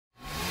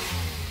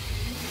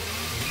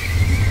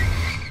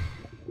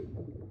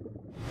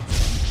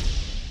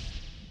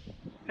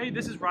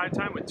everybody, this is Ride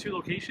Time with two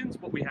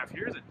locations. What we have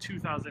here is a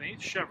 2008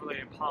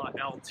 Chevrolet Impala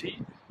LT.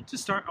 To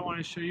start, I want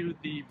to show you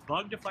the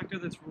bug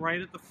deflector that's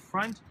right at the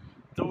front.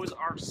 Those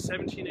are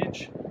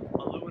 17-inch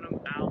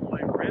aluminum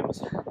alloy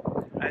rims.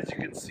 As you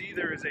can see,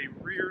 there is a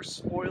rear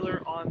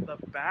spoiler on the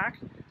back,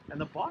 and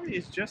the body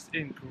is just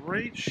in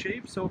great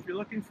shape. So if you're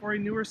looking for a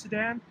newer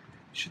sedan,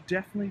 you should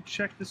definitely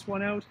check this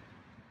one out.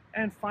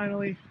 And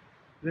finally,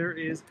 there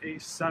is a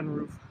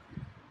sunroof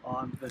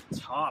on the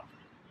top.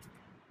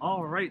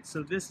 Alright,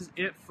 so this is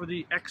it for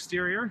the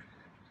exterior.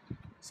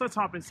 So let's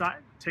hop inside,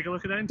 take a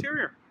look at that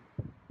interior.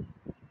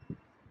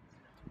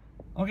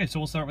 Okay, so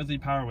we'll start with the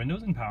power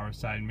windows and power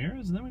side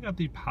mirrors, and then we got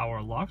the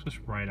power locks just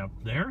right up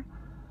there.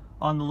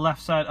 On the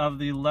left side of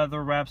the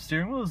leather wrapped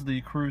steering wheel is the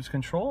cruise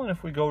control, and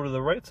if we go to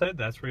the right side,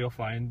 that's where you'll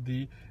find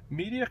the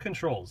media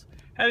controls.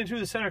 Heading to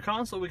the center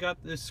console, we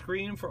got this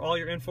screen for all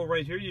your info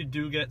right here. You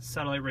do get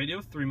satellite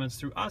radio, 3 months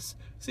through us.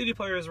 CD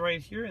player is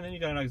right here, and then you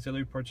got an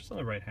auxiliary port just on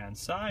the right hand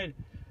side.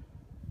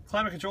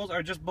 Climate controls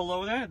are just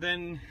below that.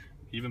 Then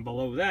even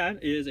below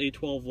that is a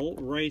 12 volt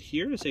right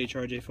here to say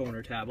charge a phone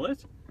or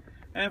tablet.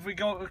 And if we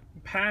go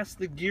past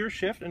the gear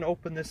shift and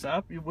open this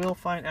up, you will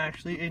find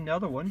actually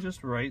another one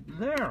just right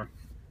there.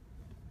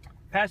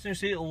 Passenger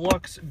seat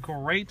looks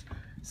great.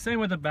 Same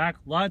with the back,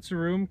 lots of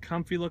room,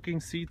 comfy looking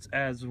seats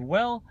as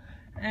well.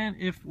 And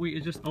if we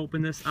just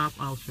open this up,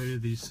 I'll show you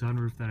the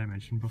sunroof that I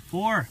mentioned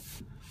before.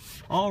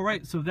 All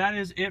right, so that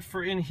is it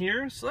for in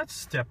here. So let's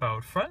step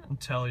out front and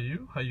tell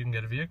you how you can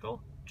get a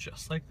vehicle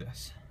just like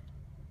this.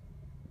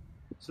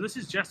 So this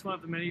is just one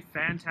of the many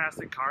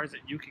fantastic cars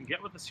that you can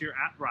get with us here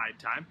at Ride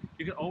Time.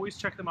 You can always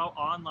check them out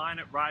online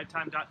at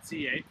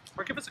ridetime.ca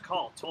or give us a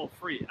call toll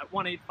free at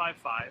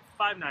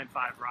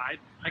 1-855-595-RIDE.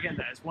 Again,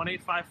 that is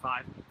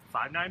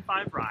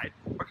 1-855-595-RIDE.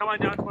 Or come on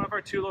down to one of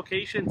our two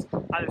locations,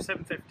 either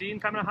 715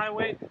 Pembina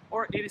Highway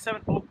or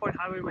 87 Oak Point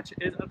Highway, which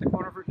is at the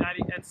corner of Route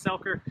 90 and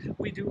Selker.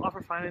 We do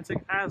offer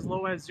financing as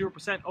low as 0%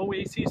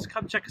 OAC, so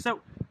come check us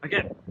out.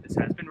 Again, this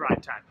has been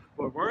Ride Time,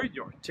 where we're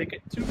your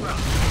ticket to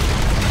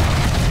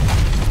ride.